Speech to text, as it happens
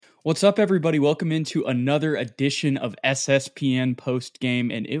What's up, everybody? Welcome into another edition of SSPN Post Game,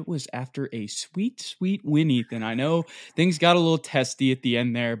 and it was after a sweet, sweet win, Ethan. I know things got a little testy at the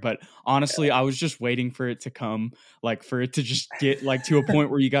end there, but honestly, I was just waiting for it to come, like for it to just get like to a point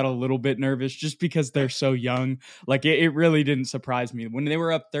where you got a little bit nervous, just because they're so young. Like it really didn't surprise me when they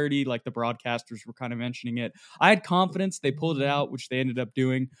were up 30. Like the broadcasters were kind of mentioning it. I had confidence they pulled it out, which they ended up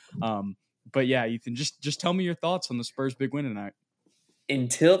doing. But yeah, Ethan, just tell me your thoughts on the Spurs' big win tonight.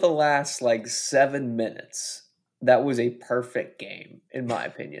 Until the last 7 minutes, that was a perfect game, in my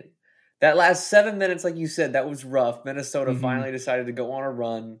opinion. That last 7 minutes, like you said, that was rough. Minnesota Mm-hmm. finally decided to go on a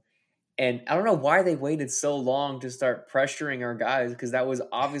run. And I don't know why they waited so long to start pressuring our guys, because that was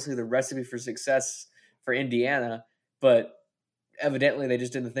obviously the recipe for success for Indiana. But evidently they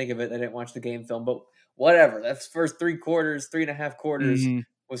just didn't think of it. They didn't watch the game film. But whatever. That first 3.5 quarters Mm-hmm.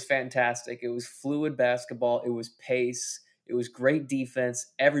 was fantastic. It was fluid basketball. It was pace. It was great defense.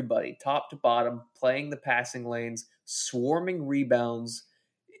 Everybody, top to bottom, playing the passing lanes, swarming rebounds.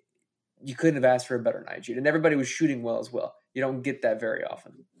 You couldn't have asked for a better night, Jude. And everybody was shooting well as well. You don't get that very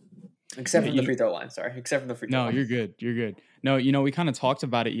often. Except Yeah, from the free throw line. Sorry. Except from the free throw no, line. you're good. You're good. No, we kind of talked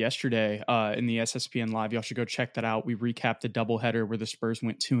about it yesterday in the SSPN Live. Y'all should go check that out. We recapped the doubleheader where the Spurs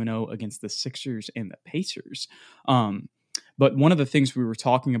went 2-0 against the Sixers and the Pacers. But one of the things we were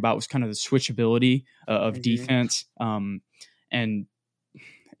talking about was kind of the switchability of defense. And,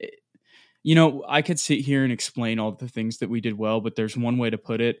 I could sit here and explain all the things that we did well, but there's one way to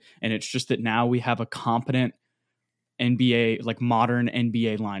put it. And it's just that now we have a competent NBA, like modern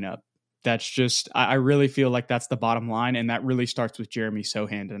NBA lineup. That's just, I really feel like that's the bottom line. And that really starts with Jeremy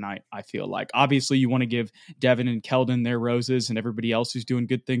Sohan tonight. I feel like obviously you want to give Devin and Keldon their roses and everybody else who's doing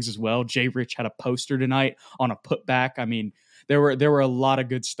good things as well. Jay Rich had a poster tonight on a putback. I mean, there were a lot of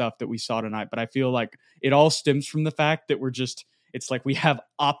good stuff that we saw tonight, but I feel like it all stems from the fact that it's like we have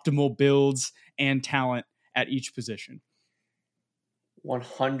optimal builds and talent at each position.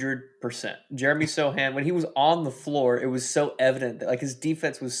 100%. Jeremy Sohan, when he was on the floor, it was so evident that his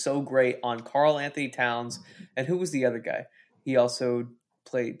defense was so great on Karl Anthony Towns, and who was the other guy? He also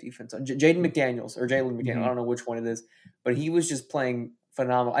played defense on Jaden McDaniels or Jalen McDaniels. Mm-hmm. I don't know which one it is, but he was just playing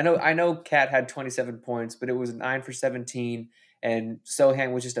phenomenal. I know Cat had 27 points, but it was 9 for 17, and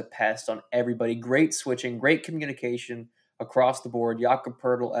Sohan was just a pest on everybody. Great switching, great communication across the board. Jakob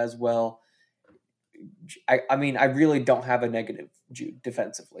Pertl as well. I mean, I really don't have a negative, Jude,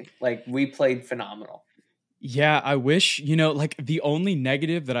 defensively. We played phenomenal. Yeah, I wish, like the only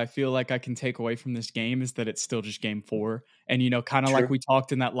negative that I feel like I can take away from this game is that it's still just game 4. And, kind of like True. we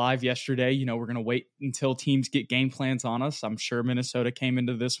talked in that live yesterday, we're going to wait until teams get game plans on us. I'm sure Minnesota came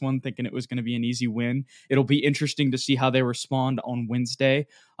into this one thinking it was going to be an easy win. It'll be interesting to see how they respond on Wednesday.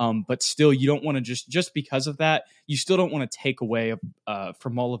 But still, you don't want to just because of that, you still don't want to take away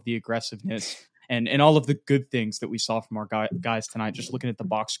from all of the aggressiveness and all of the good things that we saw from our guys tonight. Just looking at the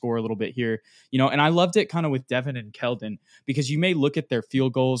box score a little bit here, and I loved it kind of with Devin and Keldon, because you may look at their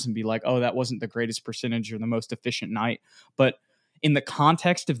field goals and be like, oh, that wasn't the greatest percentage or the most efficient night. But in the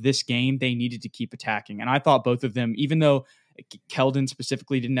context of this game, they needed to keep attacking. And I thought both of them, even though Keldon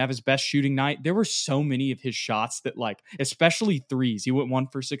specifically didn't have his best shooting night, there were so many of his shots that, especially threes, he went 1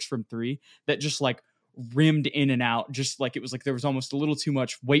 for 6 from 3, that just rimmed in and out, just like it was like there was almost a little too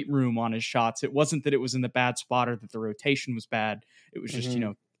much weight room on his shots. It wasn't that it was in the bad spot or that the rotation was bad. It was just,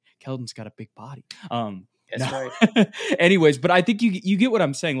 Keldon's got a big body. That's No. right. Anyways, but I think you get what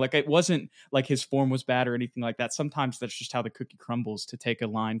I'm saying. Like, it wasn't like his form was bad or anything like that. Sometimes that's just how the cookie crumbles. To take a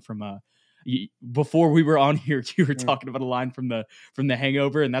line from before we were on here, you were talking about a line from the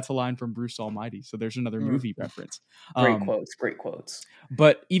Hangover, and that's a line from Bruce Almighty. So there's another movie reference. Great quotes.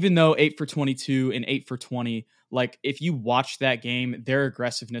 But even though 8 for 22 and 8 for 20, if you watch that game, their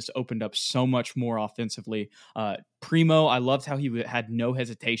aggressiveness opened up so much more offensively. Primo, I loved how he had no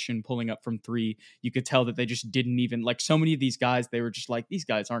hesitation pulling up from 3. You could tell that they just didn't even, so many of these guys, they were just like, these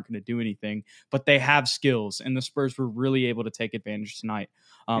guys aren't going to do anything, but they have skills, and the Spurs were really able to take advantage tonight.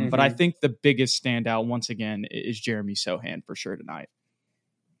 But I think the biggest standout, once again, is Jeremy Sohan for sure tonight.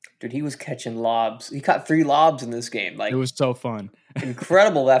 Dude, he was catching lobs. He caught 3 lobs in this game. It was so fun.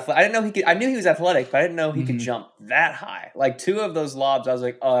 Incredible athletic. I didn't know he could. I knew he was athletic, but I didn't know he could jump that high. 2 of those lobs, I was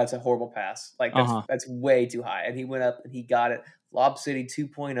like, oh, that's a horrible pass. That's way too high. And he went up and he got it. Lob City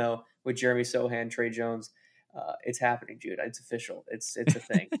 2.0 with Jeremy Sohan, Trey Jones. It's happening, Jude. It's official. It's a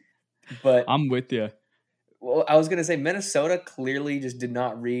thing. But I'm with you. Well, I was going to say Minnesota clearly just did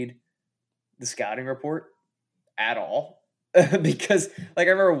not read the scouting report at all. Because I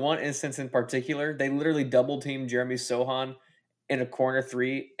remember one instance in particular, they literally double teamed Jeremy Sohan in a corner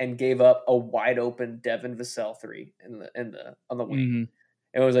 3 and gave up a wide open Devin Vassell 3 on the wing.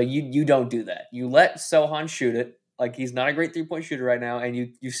 It was like, you don't do that. You let Sohan shoot it. Like, he's not a great 3-point shooter right now, and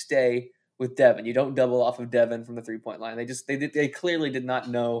you stay with Devin. You don't double off of Devin from the 3-point line. They clearly did not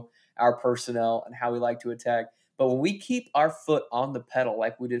know our personnel and how we like to attack. But when we keep our foot on the pedal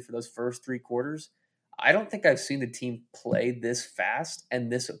like we did for those first 3 quarters, I don't think I've seen the team play this fast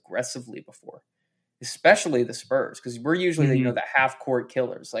and this aggressively before, especially the Spurs, because we're usually the half court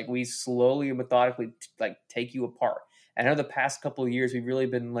killers. Like, we slowly and methodically like take you apart. I know the past couple of years we've really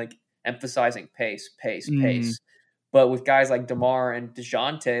been like emphasizing pace. But with guys like DeMar and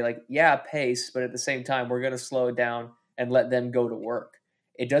DeJounte, like, yeah, pace, but at the same time, we're going to slow it down and let them go to work.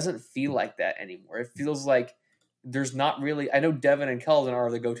 It doesn't feel like that anymore. It feels like there's not really – I know Devin and Keldon are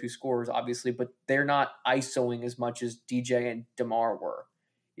the go-to scorers, obviously, but they're not ISOing as much as DJ and DeMar were.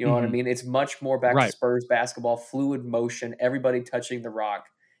 You know what I mean? It's much more back to Spurs basketball, fluid motion, everybody touching the rock,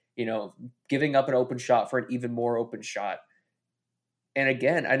 giving up an open shot for an even more open shot. And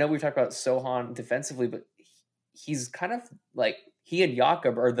again, I know we talked about Sohan defensively, but he's kind of like he and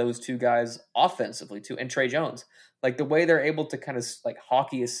Jakob are those two guys offensively too, and Trey Jones. Like, the way they're able to kind of like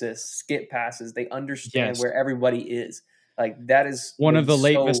hockey assists, skip passes, they understand where everybody is. Like, that is one of the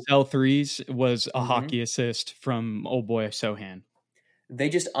late Vassell threes was a hockey assist from old boy Sohan. They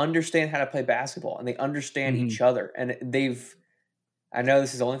just understand how to play basketball, and they understand each other. And I know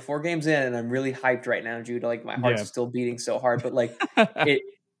this is only 4 games in, and I'm really hyped right now, Jude. Like, my heart's still beating so hard, but like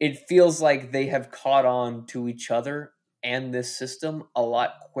it feels like they have caught on to each other and this system a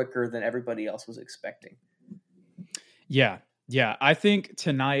lot quicker than everybody else was expecting. Yeah. I think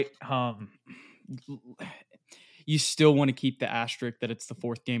tonight, you still want to keep the asterisk that it's the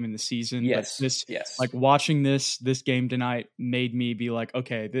 4th game in the season. Yes. But like, watching this game tonight made me be like,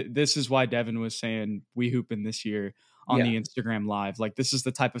 okay, this is why Devin was saying we hooping this year on the Instagram live. Like, this is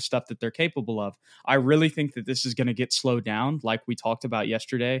the type of stuff that they're capable of. I really think that this is going to get slowed down, like we talked about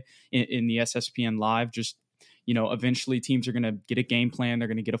yesterday in the SSPN live. Just, eventually teams are going to get a game plan. They're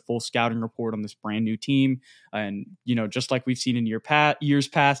going to get a full scouting report on this brand new team. And, just like we've seen in years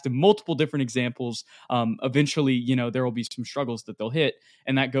past and multiple different examples, eventually, there will be some struggles that they'll hit.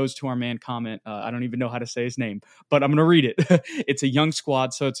 And that goes to our man comment. I don't even know how to say his name, but I'm going to read it. It's a young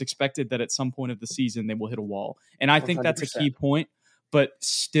squad, so it's expected that at some point of the season they will hit a wall. And I think 100%. That's a key point, but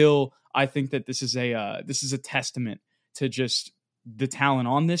still, I think that this is a testament to just the talent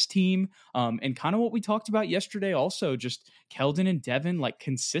on this team, and kind of what we talked about yesterday also, just Keldon and Devin, like,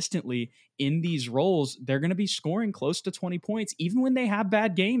 consistently in these roles, they're going to be scoring close to 20 points, even when they have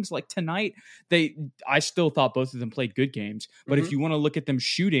bad games. Like tonight, I still thought both of them played good games, but if you want to look at them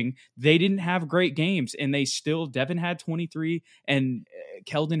shooting, they didn't have great games, and Devin had 23 and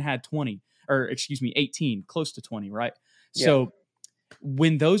Keldon had 18, close to 20, right? Yeah. So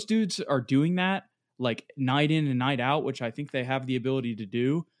when those dudes are doing that, like, night in and night out, which I think they have the ability to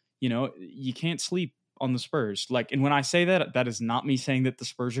do, you can't sleep on the Spurs. Like, and when I say that, that is not me saying that the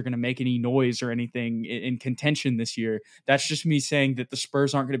Spurs are going to make any noise or anything in contention this year. That's just me saying that the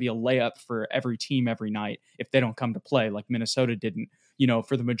Spurs aren't going to be a layup for every team every night if they don't come to play, like Minnesota didn't,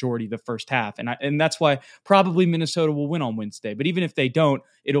 for the majority of the first half. And that's why probably Minnesota will win on Wednesday. But even if they don't,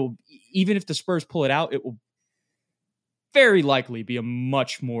 even if the Spurs pull it out, it will very likely be a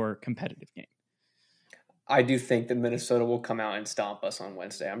much more competitive game. I do think that Minnesota will come out and stomp us on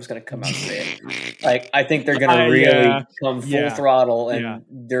Wednesday. I'm just going to come out and say it. Like, I think they're going to really come full throttle, and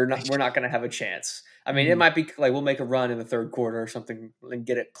we're not going to have a chance. I mean, it might be like we'll make a run in the third quarter or something and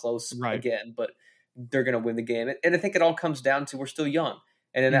get it close again, but they're going to win the game. And I think it all comes down to we're still young.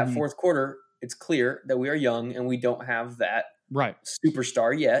 And in that fourth quarter, it's clear that we are young and we don't have that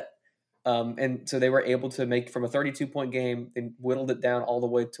superstar yet. And so they were able to make from a 32-point game and whittled it down all the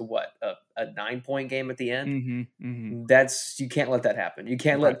way to a 9-point game at the end. You can't let that happen. You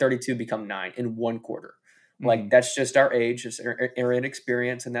can't let 32 become 9 in one quarter. Like, that's just our age, it's our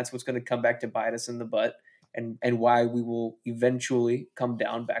inexperience, and that's what's going to come back to bite us in the butt, and why we will eventually come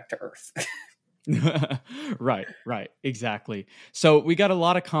down back to earth. Right, exactly. So we got a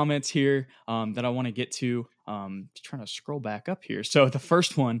lot of comments here that I want to get to. Trying to scroll back up here. So the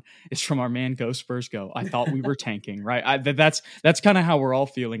first one is from our man Go Spurs Go. I thought we were tanking, right? That's kind of how we're all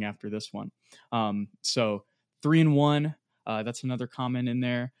feeling after this one. So 3-1. That's another comment in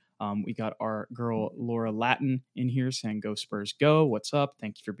there. We got our girl Laura Latin in here saying Go Spurs Go. What's up?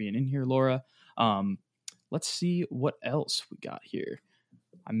 Thank you for being in here, Laura. Let's see what else we got here.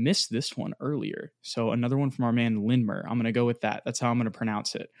 I missed this one earlier. So another one from our man Lindmer. I'm going to go with that. That's how I'm going to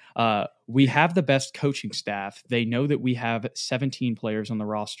pronounce it. We have the best coaching staff. They know that we have 17 players on the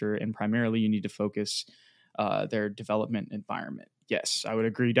roster, and primarily you need to focus their development environment. Yes, I would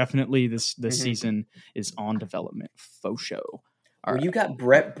agree. Definitely this season is on development. Faux show. When you got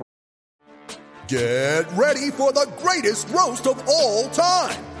Brett. Get ready for the greatest roast of all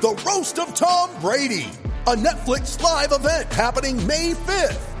time. The Roast of Tom Brady. A Netflix live event happening May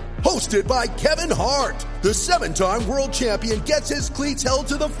 5th. Hosted by Kevin Hart. The 7-time world champion gets his cleats held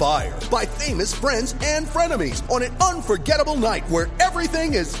to the fire by famous friends and frenemies on an unforgettable night where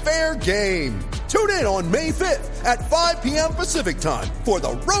everything is fair game. Tune in on May 5th at 5 p.m. Pacific time for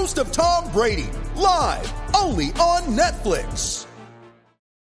the Roast of Tom Brady. Live only on Netflix.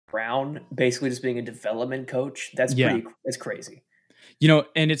 Brown basically just being a development coach. That's crazy.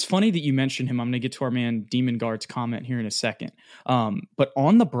 And it's funny that you mentioned him. I'm going to get to our man Demon Guard's comment here in a second. But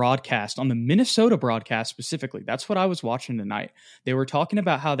on the broadcast, on the Minnesota broadcast specifically, that's what I was watching tonight. They were talking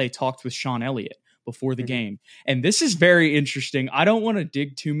about how they talked with Sean Elliott before the game. And this is very interesting. I don't want to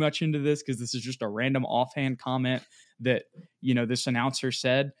dig too much into this because this is just a random offhand comment that, this announcer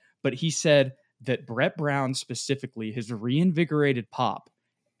said. But he said that Brett Brown specifically has reinvigorated Pop.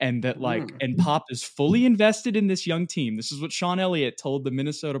 And that and Pop is fully invested in this young team. This is what Sean Elliott told the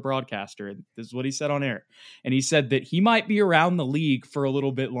Minnesota broadcaster. And this is what he said on air. And he said that he might be around the league for a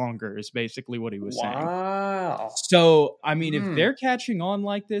little bit longer is basically what he was saying. Wow. So, I mean, if they're catching on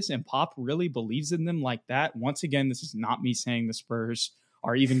like this and Pop really believes in them like that, once again, this is not me saying the Spurs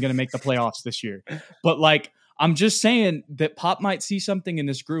are even going to make the playoffs this year. But I'm just saying that Pop might see something in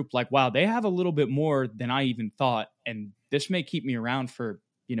this group. Wow, they have a little bit more than I even thought. And this may keep me around for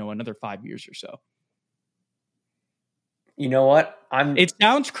another 5 years or so. You know what? It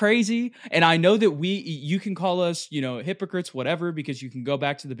sounds crazy. And I know that you can call us, hypocrites, whatever, because you can go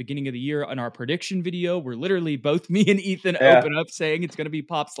back to the beginning of the year on our prediction video where literally both me and Ethan open up saying it's going to be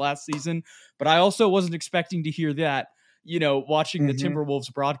Pop's last season. But I also wasn't expecting to hear that, watching the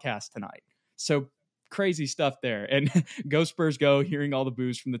Timberwolves broadcast tonight. So crazy stuff there. And go Spurs go, hearing all the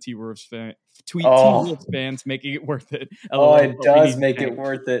boos from the T-Wolves fans making it worth it. It does make it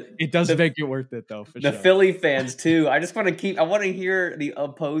worth it. It does make it worth it though. For the sure. Philly fans too. I want to hear the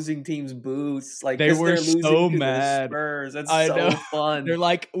opposing team's boos. They were so mad. Spurs. That's so fun.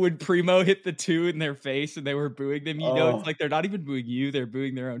 They're when Primo hit the 2 in their face and they were booing them, it's they're not even booing you, they're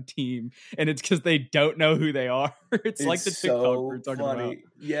booing their own team. And it's because they don't know who they are. It's like the TikTok we're talking about.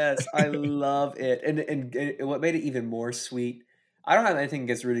 Yes, I love it. And what made it even more sweet, I don't have anything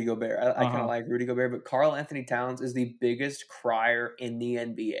against Rudy Gobert. I kind of like Rudy Gobert, but Karl Anthony Towns is the biggest crier in the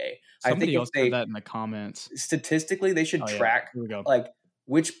NBA. Somebody else said that in the comments. Statistically, they should track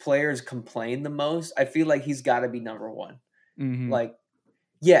which players complain the most. I feel like he's got to be number one. Mm-hmm.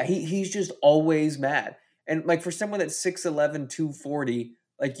 He's just always mad. And for someone that's 6'11", 240,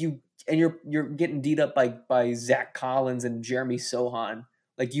 you're getting beat up by Zach Collins and Jeremy Sohan.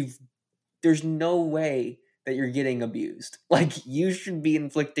 There's no way that you're getting abused. You should be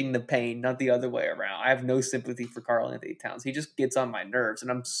inflicting the pain, not the other way around. I have no sympathy for Karl Anthony Towns. He just gets on my nerves, and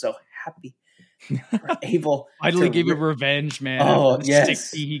I'm so happy we're able finally give it revenge, man. Oh, yes.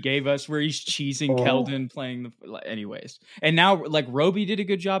 60 he gave us where he's cheesing Keldon playing anyways. And now Roby did a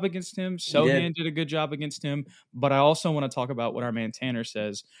good job against him. Sohan did a good job against him. But I also want to talk about what our man Tanner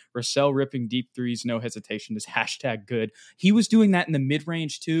says. Russell ripping deep threes, no hesitation is #good. He was doing that in the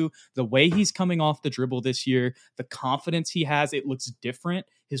mid-range too. The way he's coming off the dribble this year, the confidence he has, it looks different.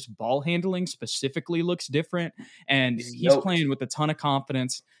 His ball handling specifically looks different. And he's playing with a ton of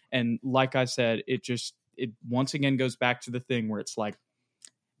confidence. And like I said, it once again goes back to the thing where it's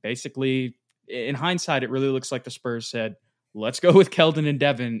basically in hindsight, it really looks like the Spurs said, let's go with Keldon and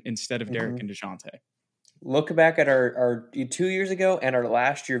Devin instead of Derek and DeJounte. Look back at our 2 years ago and our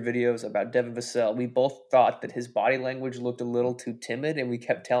last year videos about Devin Vassell. We both thought that his body language looked a little too timid, and we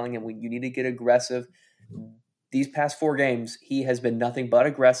kept telling him, you need to get aggressive. These past 4 games, he has been nothing but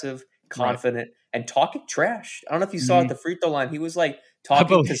aggressive, confident, and talking trash. I don't know if you saw at the free throw line. He was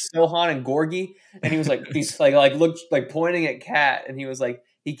talking to Sohan and Gorgie, and he was he's looked pointing at Cat, and he was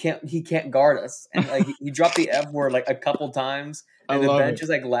he can't guard us, and he dropped the F word a couple times, and the bench is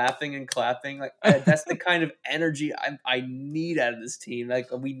laughing and clapping. That's the kind of energy I need out of this team.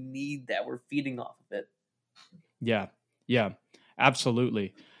 We need that. We're feeding off of it. Yeah,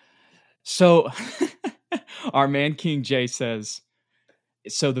 absolutely. So our man King J says,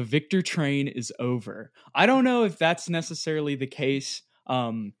 so the Victor train is over. I don't know if that's necessarily the case,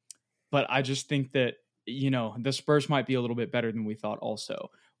 but I just think that, the Spurs might be a little bit better than we thought also.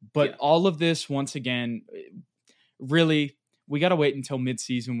 But all of this, once again, really, we got to wait until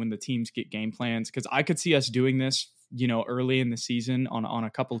midseason when the teams get game plans, because I could see us doing this, early in the season on a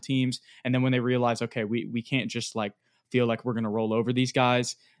couple teams. And then when they realize, okay, we can't just feel like we're going to roll over these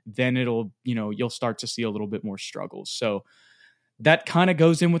guys, then it'll, you'll start to see a little bit more struggles. So that kind of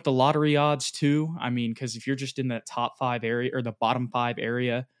goes in with the lottery odds too. I mean, because if you're just in the top 5 area or the bottom 5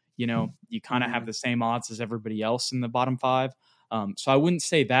 area, you know, you kind of have the same odds as everybody else in the bottom 5. So I wouldn't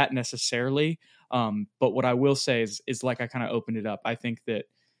say that necessarily. But what I will say is like I kind of opened it up. I think that,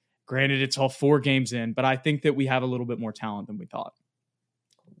 granted, it's all 4 games in, but I think that we have a little bit more talent than we thought.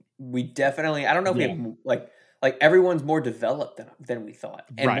 We definitely, I don't know if we have, like everyone's more developed than we thought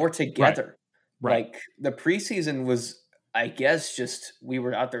and more together. Right. Like the preseason was, I guess, just we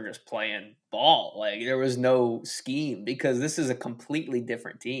were out there just playing ball. Like there was no scheme because this is a completely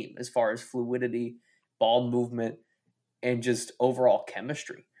different team as far as fluidity, ball movement, and just overall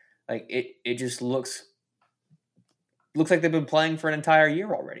chemistry. Like it just looks like they've been playing for an entire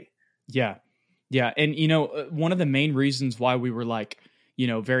year already. Yeah. Yeah. And, you know, one of the main reasons why we were like, you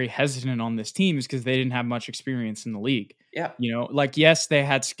know, very hesitant on this team is because they didn't have much experience in the league. Yeah. You know, like, yes, they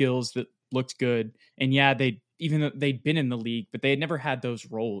had skills that looked good. And yeah, even though they'd been in the league, but they had never had those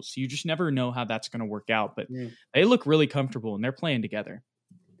roles. So you just never know how that's going to work out. But they look really comfortable and they're playing together.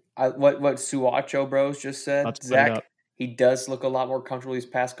 What Suacho Bros just said, Zach, he does look a lot more comfortable these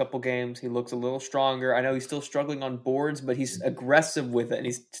past couple games. He looks a little stronger. I know he's still struggling on boards, but he's aggressive with it, and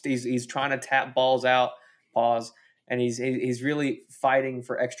he's trying to tap balls out. And he's really fighting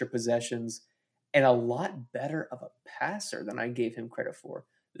for extra possessions, and a lot better of a passer than I gave him credit for.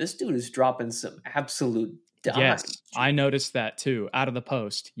 This dude is dropping some absolute dimes. Yes, I noticed that too, out of the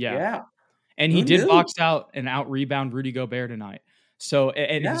post. Yeah. And he Who did knew? box out and out rebound Rudy Gobert tonight. So,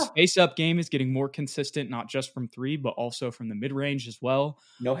 and his face-up game is getting more consistent, not just from 3, but also from the mid-range as well.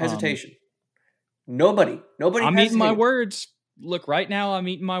 No hesitation. Nobody. I'm eating my words. Look, right now, I'm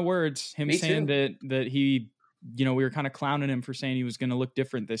eating my words. Him saying that he, you know, we were kind of clowning him for saying he was going to look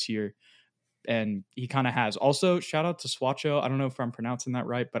different this year. And he kind of has. Also, shout out to Swatcho. I don't know if I'm pronouncing that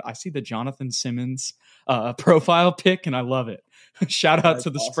right, but I see the Jonathan Simmons profile pic, and I love it. Shout out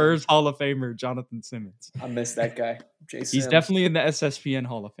to the Spurs Hall of Famer, Jonathan Simmons. I miss that guy. He's definitely in the SSPN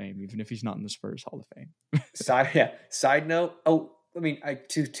Hall of Fame, even if he's not in the Spurs Hall of Fame. Side note. Oh, I mean,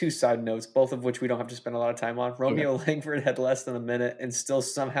 two side notes, both of which we don't have to spend a lot of time on. Romeo Langford had less than a minute and still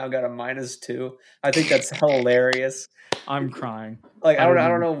somehow got a -2. I think that's hilarious. I'm crying. Like I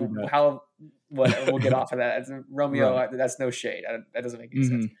don't know how. We'll get off of that. Romeo, right. That's no shade. That doesn't make any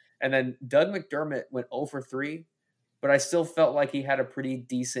sense. And then Doug McDermott went 0 for 3, but I still felt like he had a pretty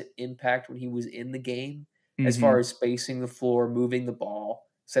decent impact when he was in the game as far as spacing the floor, moving the ball,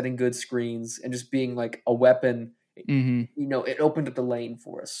 setting good screens, and just being like a weapon. You know, it opened up the lane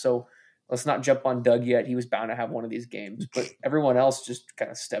for us. So let's not jump on Doug yet. He was bound to have one of these games, but everyone else just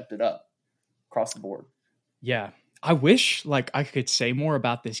kind of stepped it up across the board. Yeah. I wish like I could say more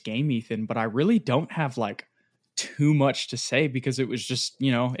about this game, Ethan, but I really don't have like too much to say because it was just,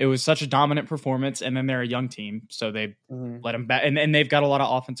 you know, it was such a dominant performance, and then they're a young team, so they let them back, and they've got a lot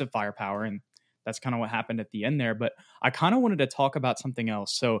of offensive firepower, and that's kind of what happened at the end there. But I kind of wanted to talk about something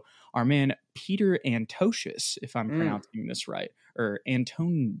else. So our man Peter Antonius, if I'm pronouncing this right, or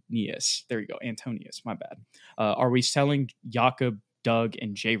Antonius, there you go, Antonius, my bad. Are we selling Jakob, Doug,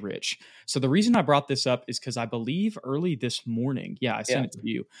 and Jay Rich? So the reason I brought this up is because I believe early this morning, I sent it to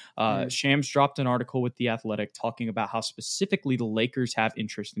you. Shams dropped an article with The Athletic talking about how specifically the Lakers have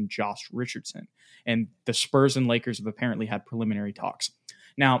interest in Josh Richardson, and the Spurs and Lakers have apparently had preliminary talks.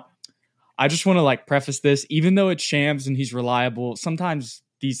 Now, I just want to like preface this, even though it's Shams and he's reliable, sometimes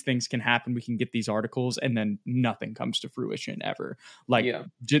these things can happen. We can get these articles and then nothing comes to fruition ever. Like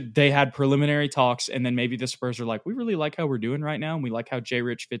they had preliminary talks, and then maybe the Spurs are like, we really like how we're doing right now, and we like how Jay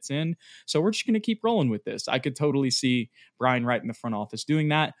Rich fits in, so we're just going to keep rolling with this. I could totally see Brian Wright in the front office doing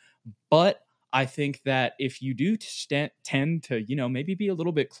that. But I think that if you do tend to, you know, maybe be a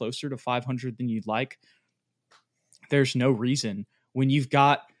little bit closer to 500 than you'd like, there's no reason when you've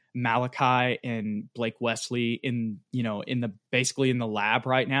got Malachi and Blake Wesley in the basically in the lab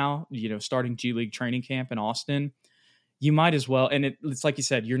right now, you know, starting G League training camp in Austin, you might as well. And it's like you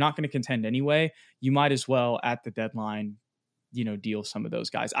said, you're not going to contend anyway. You might as well at the deadline, you know, deal some of those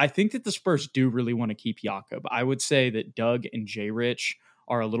guys. I think that the Spurs do really want to keep Jakob. I would say that Doug and Jay Rich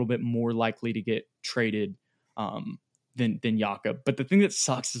are a little bit more likely to get traded than Jakob. But the thing that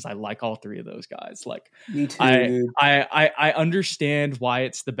sucks is I like all 3 of those guys. Like, me too, I understand why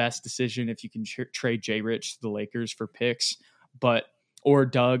it's the best decision if you can trade Jay Rich to the Lakers for picks, or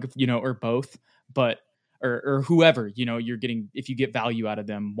Doug, you know, or both, but or whoever, you know, you're getting, if you get value out of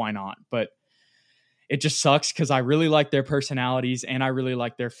them, why not? But it just sucks because I really like their personalities and I really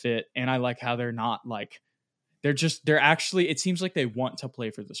like their fit, and I like how they're not like, they're actually, it seems like they want to play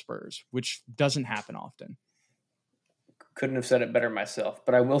for the Spurs, which doesn't happen often. Couldn't have said it better myself.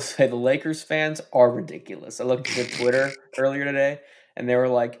 But I will say the Lakers fans are ridiculous. I looked at Twitter earlier today, and they were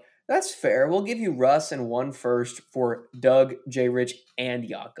like, "That's fair. We'll give you Russ and 1 first for Doug, J. Rich, and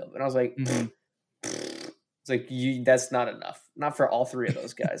Jakob." And I was like, it's like that's not enough. Not for all 3 of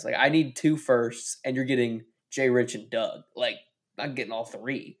those guys. Like I need 2 firsts, and you're getting J. Rich and Doug. Like I'm getting all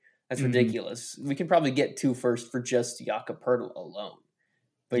 3. That's ridiculous. We can probably get 2 firsts for just Jakob Poeltl alone.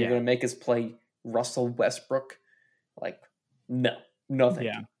 But you're going to make us play Russell Westbrook? Like, no, thank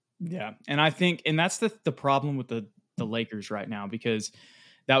you. Yeah. And I think, and that's the problem with the Lakers right now, because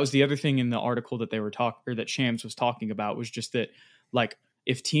that was the other thing in the article that they were that Shams was talking about, was just that, like,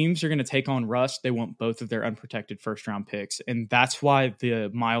 if teams are going to take on Russ, they want both of their unprotected first round picks. And that's why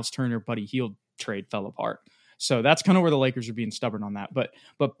the Miles Turner, Buddy Hield trade fell apart. So that's kind of where the Lakers are being stubborn on that. But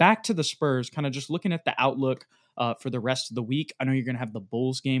back to the Spurs, kind of just looking at the outlook for the rest of the week. I know you're going to have the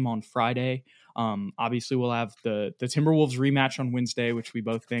Bulls game on Friday. Obviously, we'll have the Timberwolves rematch on Wednesday, which we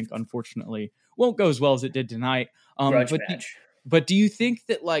both think, unfortunately, won't go as well as it did tonight. But do you think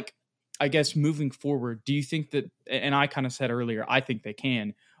that, like, I guess moving forward, do you think that, and I kind of said earlier, I think they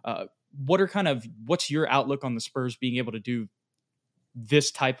can, what's your outlook on the Spurs being able to do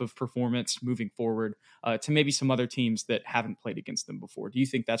this type of performance moving forward to maybe some other teams that haven't played against them before? Do you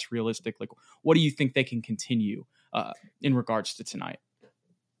think that's realistic? Like, what do you think they can continue in regards to tonight?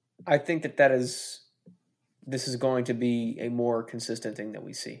 I think this is going to be a more consistent thing that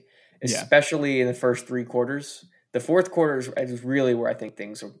we see, especially in the first 3 quarters. The fourth quarter is really where I think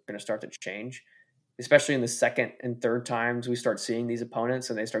things are going to start to change, especially in the second and third times we start seeing these opponents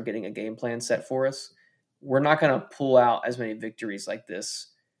and they start getting a game plan set for us. We're not going to pull out as many victories like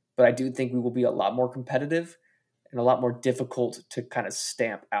this, but I do think we will be a lot more competitive and a lot more difficult to kind of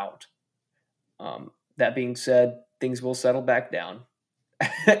stamp out. That being said, things will settle back down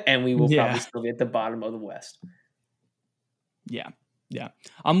and we will probably still be at the bottom of the West. Yeah.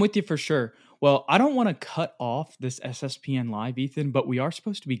 I'm with you for sure. Well, I don't want to cut off this SSPN Live, Ethan, but we are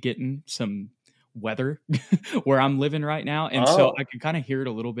supposed to be getting some weather where I'm living right now, and so I can kind of hear it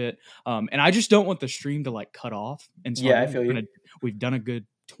a little bit, and I just don't want the stream to like cut off. And so I feel you. We've done a good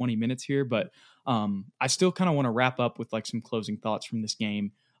 20 minutes here, but I still kind of want to wrap up with like some closing thoughts from this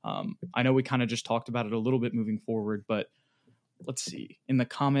game. I know we kind of just talked about it a little bit moving forward, but let's see in the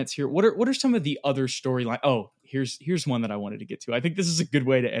comments here, what are some of the other storyline? Oh, here's one that I wanted to get to. I think this is a good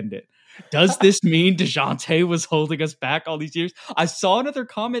way to end it. Does this mean DeJounte was holding us back all these years? I saw another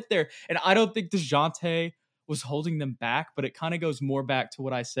comment there, and I don't think DeJounte was holding them back, but it kind of goes more back to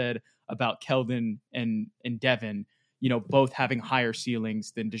what I said about Keldon and Devin, both having higher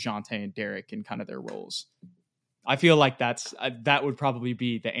ceilings than DeJounte and Derek in kind of their roles. I feel like that would probably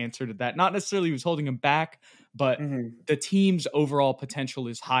be the answer to that. Not necessarily who's holding them back, but the team's overall potential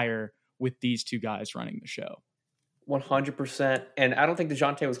is higher with these 2 guys running the show. 100%. And I don't think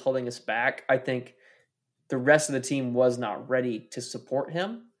DeJounte was holding us back. I think the rest of the team was not ready to support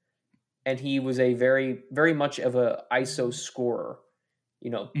him. And he was a very, very much of a ISO scorer,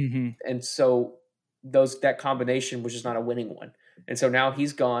 and so that combination was just not a winning one. And so now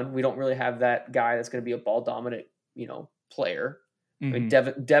he's gone. We don't really have that guy that's going to be a ball dominant, player. I mean,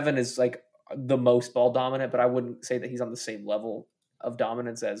 Devin is like the most ball dominant, but I wouldn't say that he's on the same level of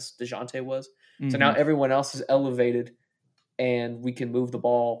dominance as DeJounte was. So now everyone else is elevated and we can move the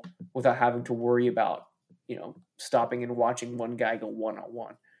ball without having to worry about, stopping and watching one guy go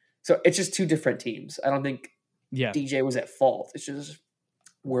one-on-one. So it's just 2 different teams. I don't think DJ was at fault. It's just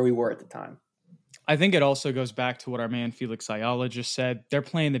where we were at the time. I think it also goes back to what our man Felix Ayala just said. They're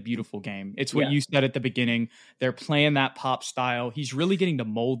playing the beautiful game. It's what you said at the beginning. They're playing that pop style. He's really getting to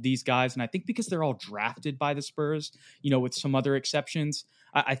mold these guys. And I think because they're all drafted by the Spurs, with some other exceptions,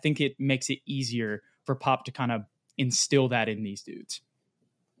 I think it makes it easier for Pop to kind of instill that in these dudes.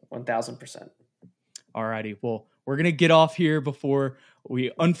 1,000%. All righty. Well, we're going to get off here before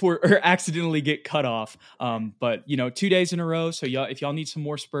we accidentally get cut off. But 2 days in a row. So if y'all need some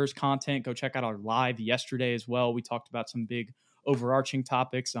more Spurs content, go check out our live yesterday as well. We talked about some big overarching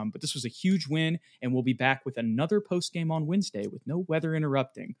topics. But this was a huge win, and we'll be back with another post game on Wednesday with no weather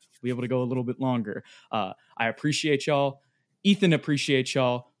interrupting. We'll be able to go a little bit longer. I appreciate y'all. Ethan appreciates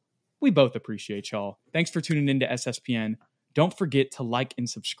y'all. We both appreciate y'all. Thanks for tuning into SSPN. Don't forget to like and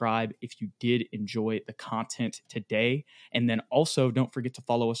subscribe if you did enjoy the content today. And then also don't forget to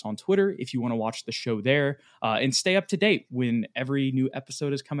follow us on Twitter if you want to watch the show there and stay up to date when every new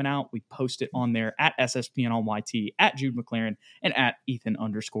episode is coming out. We post it on there at SSPN on YT, at Jude McLaren, and at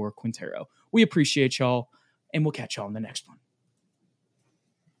Ethan_Quintero. We appreciate y'all, and we'll catch y'all in the next one.